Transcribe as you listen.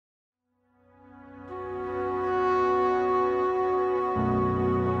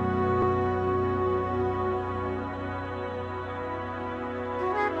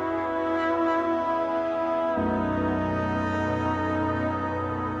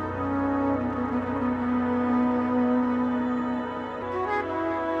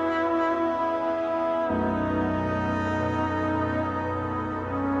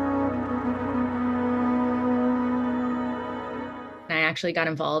actually got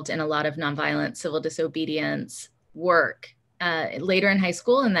involved in a lot of nonviolent civil disobedience work later in high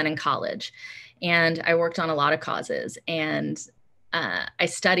school and then in college. And I worked on a lot of causes, and I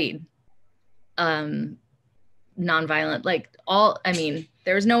studied nonviolent,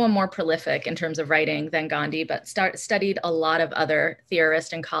 there was no one more prolific in terms of writing than Gandhi, but studied a lot of other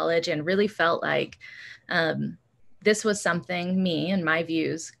theorists in college and really felt like this was something me and my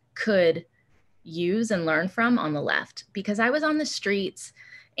views could use and learn from on the left, because I was on the streets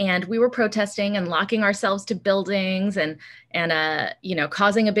and we were protesting and locking ourselves to buildings and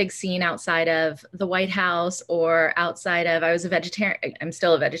causing a big scene outside of the White House or outside of, I was a vegetarian, I'm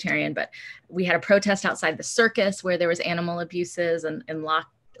still a vegetarian, but we had a protest outside the circus where there was animal abuses, and I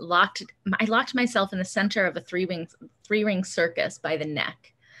locked myself in the center of a three-ring circus by the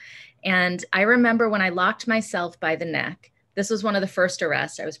neck. And I remember when I locked myself by the neck, this was one of the first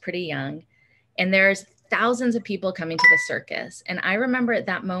arrests, I was pretty young, and there's thousands of people coming to the circus. And I remember at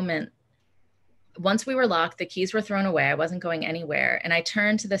that moment, once we were locked, the keys were thrown away, I wasn't going anywhere. And I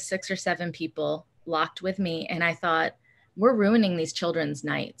turned to the 6 or 7 people locked with me, and I thought, we're ruining these children's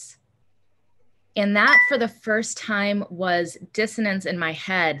nights. And that, for the first time, was dissonance in my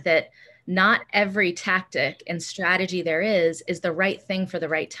head, that not every tactic and strategy there is the right thing for the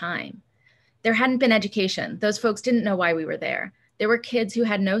right time. There hadn't been education. Those folks didn't know why we were there. There were kids who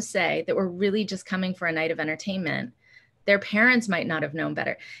had no say, that were really just coming for a night of entertainment. Their parents might not have known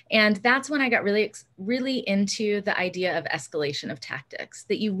better. And that's when I got really, really into the idea of escalation of tactics,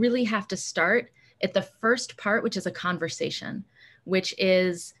 that you really have to start at the first part, which is a conversation, which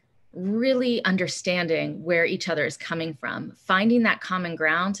is really understanding where each other is coming from, finding that common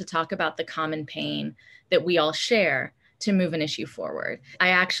ground to talk about the common pain that we all share to move an issue forward. I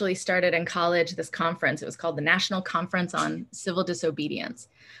actually started in college this conference. It was called the National Conference on Civil Disobedience,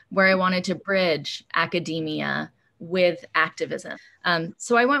 where I wanted to bridge academia with activism.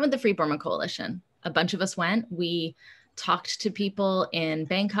 So I went with the Free Burma Coalition. A bunch of us went. We talked to people in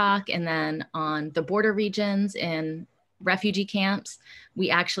Bangkok and then on the border regions in refugee camps.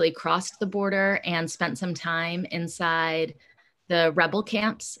 We actually crossed the border and spent some time inside the rebel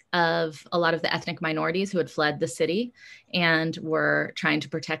camps of a lot of the ethnic minorities who had fled the city and were trying to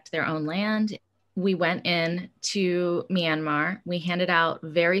protect their own land. We went in to Myanmar. We handed out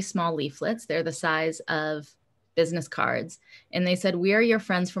very small leaflets. They're the size of business cards. And they said, we are your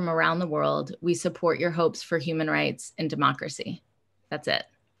friends from around the world. We support your hopes for human rights and democracy. That's it.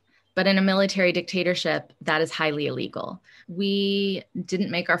 But in a military dictatorship, that is highly illegal. We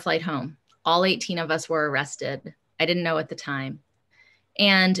didn't make our flight home. All 18 of us were arrested. I didn't know at the time.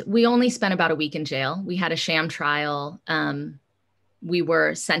 And we only spent about a week in jail. We had a sham trial. We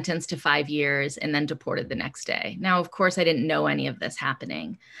were sentenced to 5 years and then deported the next day. Now, of course, I didn't know any of this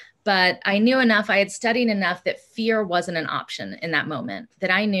happening, but I knew enough, I had studied enough that fear wasn't an option in that moment, that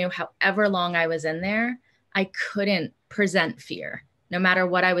I knew however long I was in there, I couldn't present fear, no matter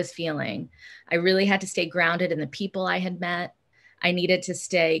what I was feeling. I really had to stay grounded in the people I had met. I needed to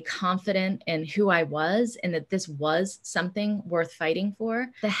stay confident in who I was and that this was something worth fighting for.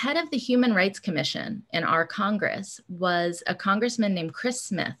 The head of the Human Rights Commission in our Congress was a congressman named Chris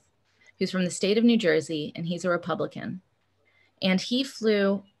Smith, who's from the state of New Jersey, and he's a Republican. And he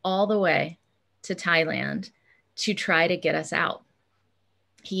flew all the way to Thailand to try to get us out.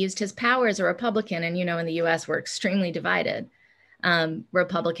 He used his power as a Republican, and in the US, we're extremely divided.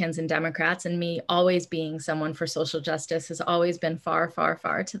 Republicans and Democrats, and me always being someone for social justice has always been far, far,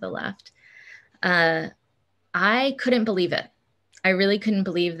 far to the left. I couldn't believe it. I really couldn't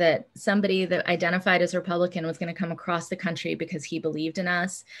believe that somebody that identified as Republican was going to come across the country because he believed in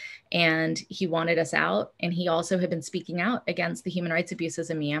us and he wanted us out. And he also had been speaking out against the human rights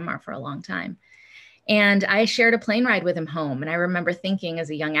abuses in Myanmar for a long time. And I shared a plane ride with him home. And I remember thinking as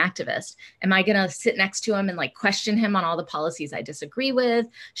a young activist, am I going to sit next to him and question him on all the policies I disagree with?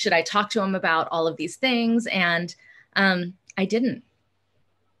 Should I talk to him about all of these things? And I didn't.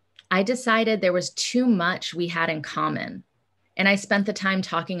 I decided there was too much we had in common. And I spent the time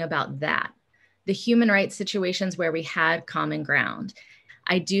talking about that, the human rights situations where we had common ground.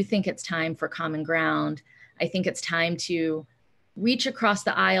 I do think it's time for common ground. I think it's time to reach across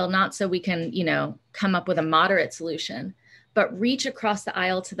the aisle, not so we can, come up with a moderate solution, but reach across the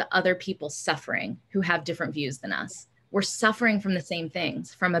aisle to the other people suffering who have different views than us. We're suffering from the same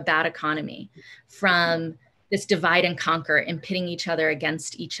things, from a bad economy, from this divide and conquer and pitting each other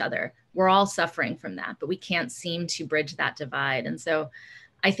against each other. We're all suffering from that, but we can't seem to bridge that divide. And so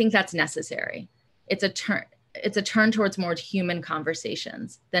I think that's necessary. It's a turn towards more human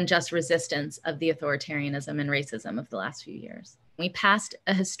conversations than just resistance of the authoritarianism and racism of the last few years. We passed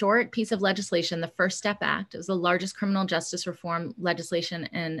a historic piece of legislation, the First Step Act. It was the largest criminal justice reform legislation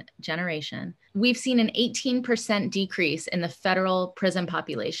in generation. We've seen an 18% decrease in the federal prison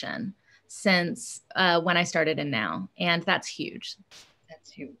population since when I started and now. And that's huge. That's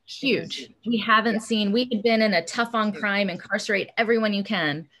huge. Huge. We haven't seen, we had been in a tough on crime, incarcerate everyone you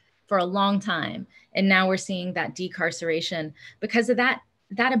can for a long time. And now we're seeing that decarceration because of that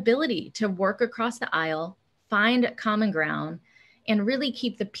ability to work across the aisle, find common ground, and really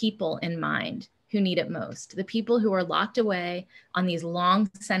keep the people in mind who need it most. The people who are locked away on these long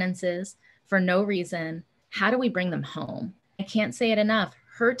sentences for no reason. How do we bring them home? I can't say it enough.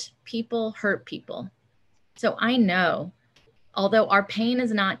 Hurt people hurt people. So I know, although our pain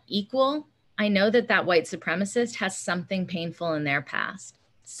is not equal, I know that that white supremacist has something painful in their past.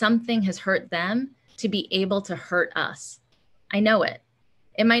 Something has hurt them to be able to hurt us. I know it.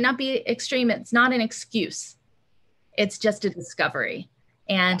 It might not be extreme. It's not an excuse. It's just a discovery.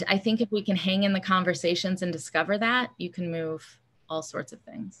 And I think if we can hang in the conversations and discover that, you can move all sorts of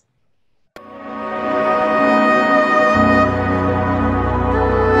things.